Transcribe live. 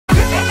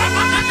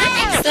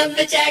of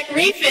the Jack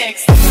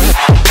Refix.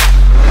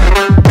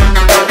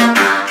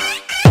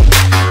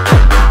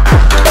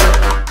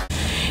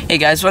 Hey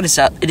guys, what is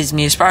up? It is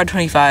me,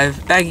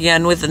 Aspire25, back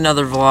again with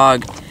another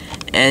vlog.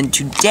 And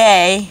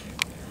today,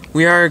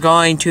 we are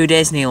going to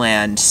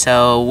Disneyland.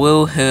 So,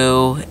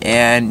 woohoo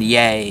and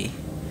yay.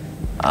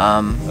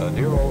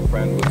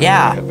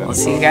 Yeah, we'll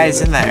see you guys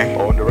in there.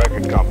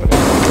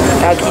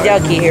 Okie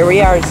dokie, here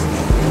we are.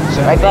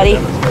 Right, buddy?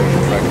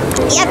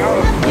 Yep.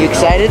 You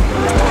excited?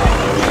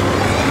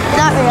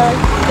 Not really.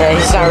 Yeah,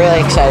 he's not really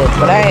excited,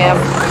 but I am.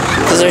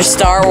 Because there's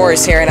Star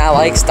Wars here, and I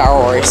like Star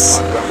Wars.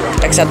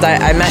 Except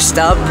I messed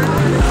up,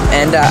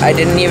 and I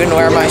didn't even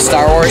wear my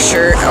Star Wars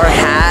shirt or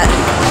hat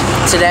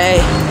today.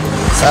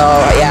 So,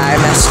 yeah, I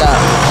messed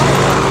up.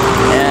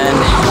 And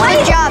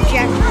Good job,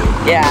 Jack.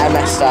 yeah, I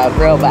messed up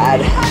real bad.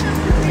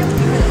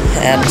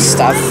 And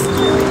stuff.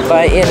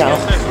 But, you know,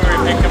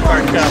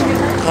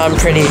 I'm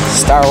pretty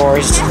Star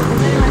Wars,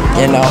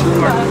 you know.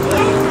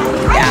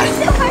 Yeah.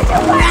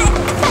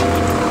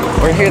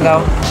 We're here,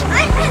 though.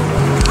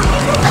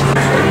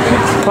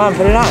 Come on,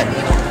 put it on.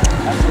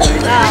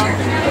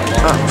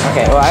 Oh,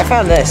 okay, well, I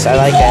found this. I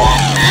like it.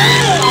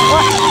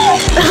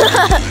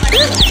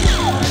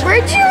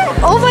 Where'd you?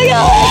 Oh my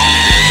god.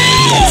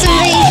 It's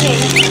amazing.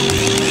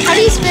 How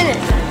do you spin it?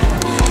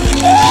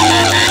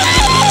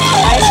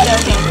 I still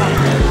can't find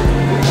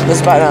it. This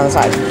button on the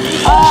side.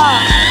 Oh.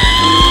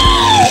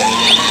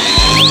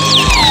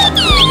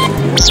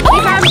 We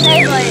found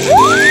Beyblade.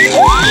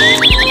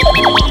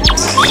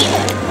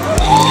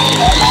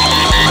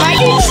 Why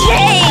do you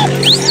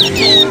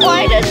shake?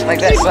 Why does Like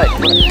this, like.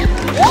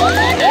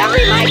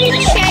 every mind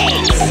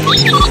shakes?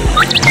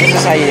 This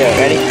is how you do it.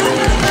 Ready?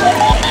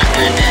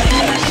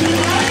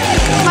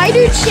 My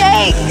dude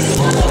shakes.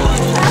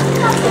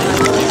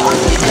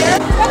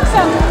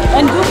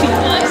 And Goofy.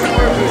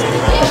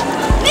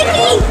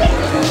 Mickey!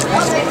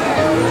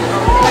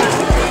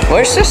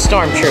 Where's the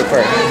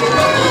stormtrooper?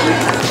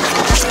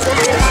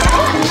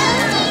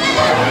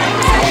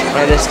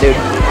 Or this dude.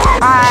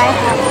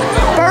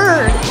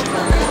 Bird.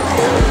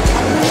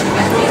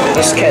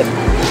 This kid.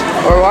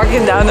 We're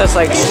walking down this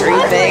like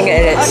street thing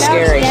and it's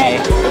scaring me.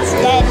 It's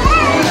dead.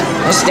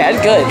 It's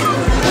dead? Good.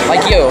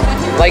 Like you.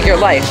 Like your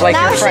life. Like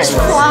Now your it's friends.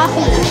 just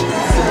floppy.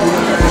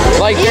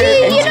 Like your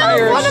You know,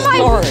 entire one of my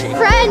story.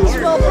 friends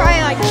will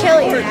probably like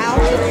kill you now.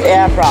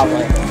 Yeah,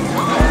 probably.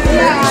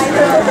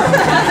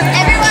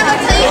 Everyone will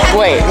tell you.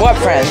 Wait, what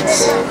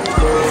friends?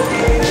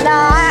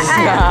 Nah,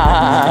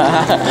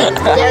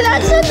 Dude,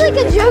 that sounds like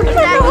a joke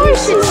that you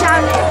should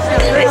sound it.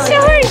 It's so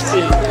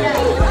horsey.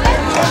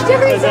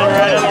 Different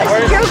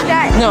joke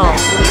that No. you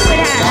would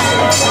have.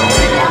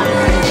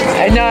 I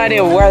have no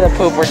idea where the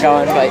poop we're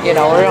going, but you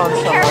know, we're going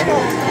somewhere.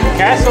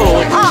 Castle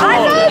looks Oh,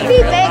 I thought it'd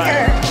be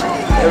bigger.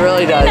 It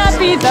really does. not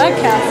be the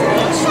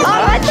castle. Oh,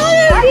 I thought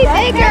it would be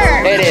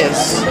bigger. It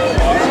is.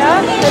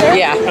 Yeah?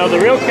 Yeah. No, the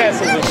real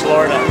castle's in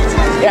Florida.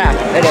 Yeah,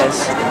 it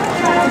is.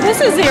 This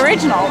is the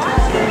original.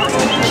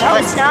 No,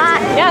 it's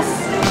not. Yes.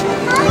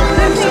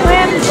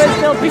 Disneyland was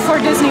built before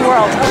Disney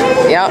World.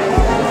 Yep.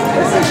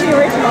 This is the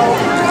original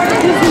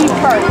Disney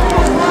park.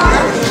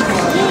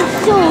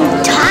 It's so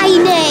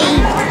tiny.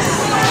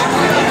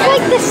 It's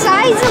like the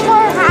size of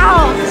our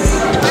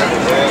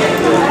house.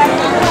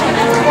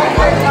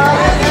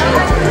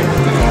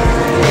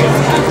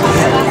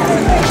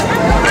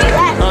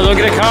 Oh, look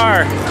at a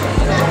car.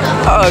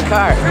 Oh, a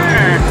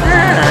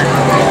car.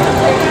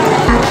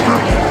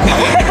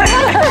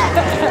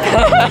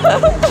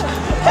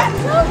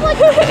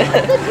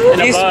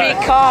 You speak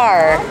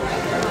car.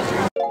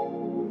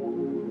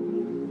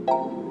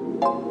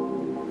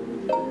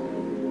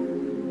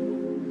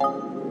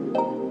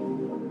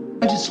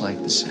 I just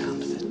like the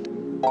sound of it.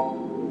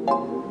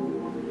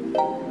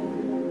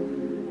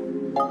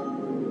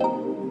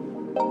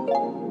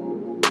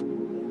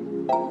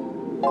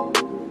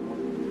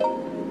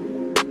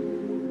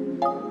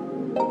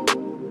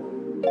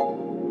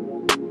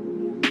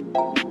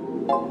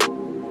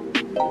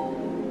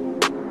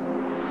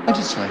 I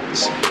just like the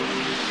sound.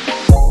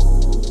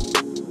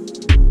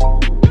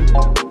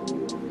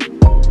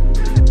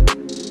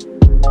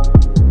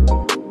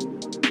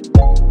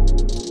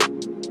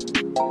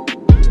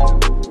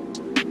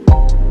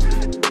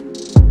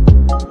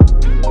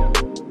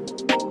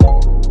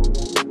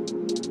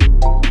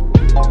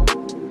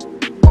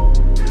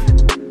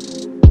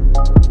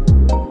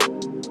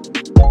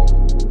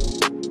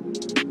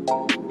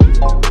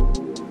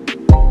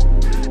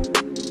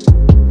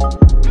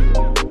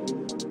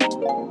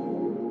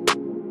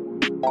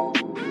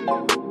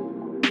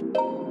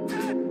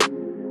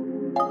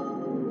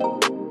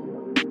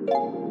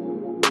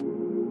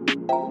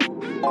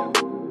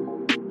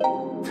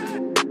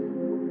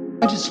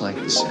 I just like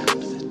the sound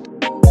of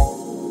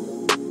it.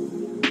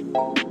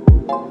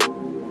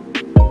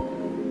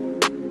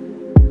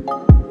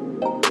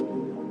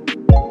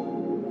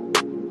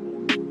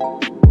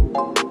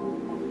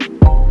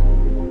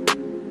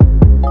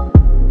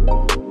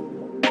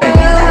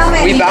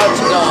 We about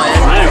to go in.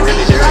 I don't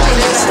really do it.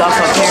 Stuff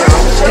up here.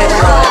 Pit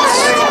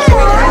droids.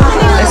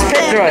 It's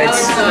pit droids.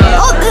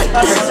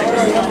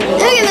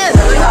 Oh, Look at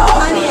this.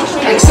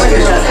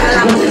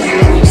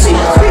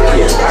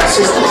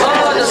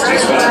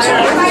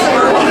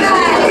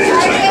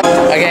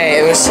 Okay,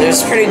 it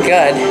was pretty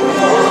good,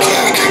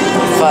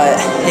 but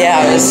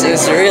yeah, it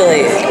was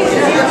really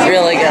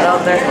good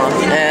out there,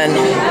 and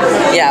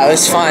yeah, it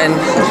was fun,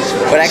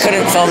 but I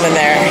couldn't film in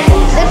there.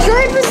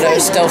 But it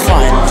was still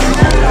fun.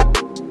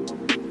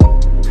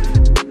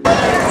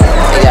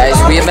 Hey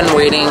guys, we have been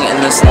waiting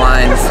in this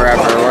line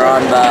forever. We're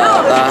on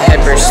the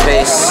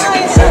hyperspace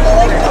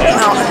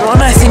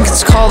one, I think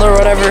it's called, or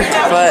whatever,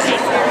 but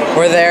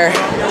we're there.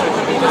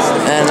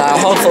 And I'll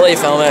hopefully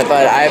film it,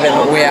 but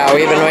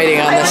we've been waiting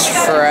on this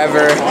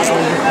forever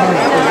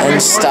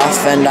and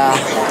stuff, and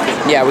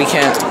yeah, we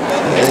can't.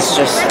 It's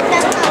just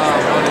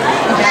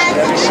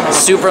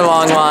super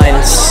long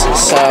lines,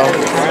 so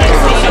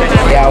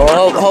yeah,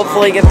 we'll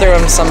hopefully get through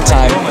them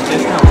sometime.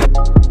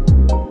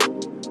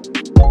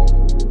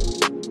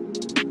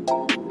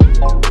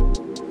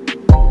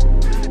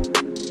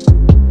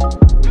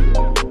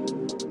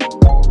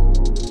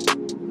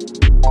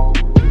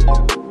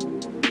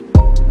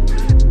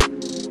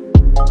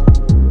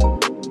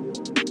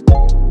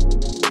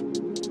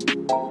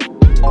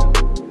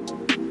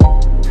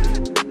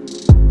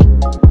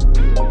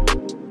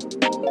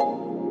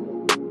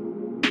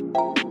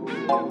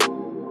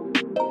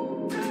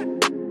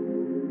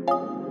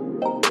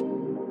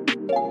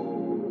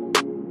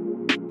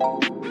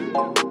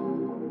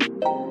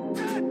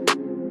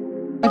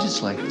 I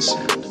just like the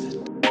sound of it.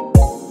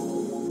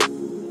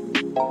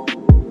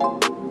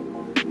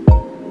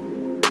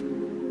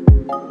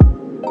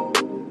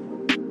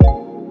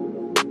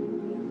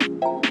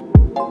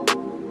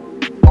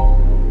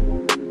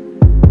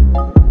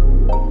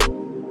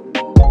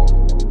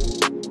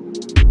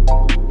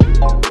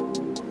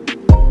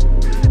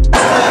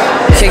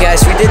 Okay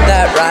guys, we did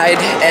that ride,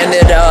 and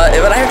it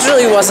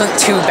actually wasn't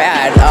too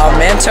bad.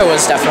 Manta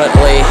was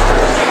definitely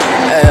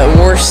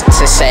worse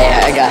to say,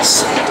 I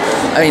guess.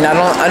 I mean,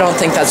 I don't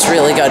think that's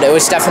really good. It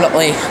was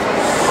definitely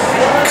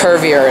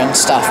curvier and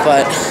stuff,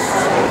 but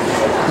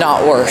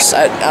not worse.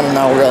 I don't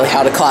know really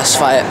how to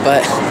classify it,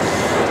 but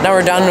now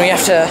we're done. We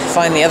have to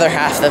find the other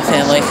half of the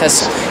family,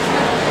 because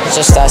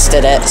just us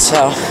did it,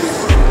 so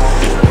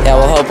yeah,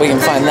 we'll hope we can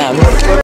find them.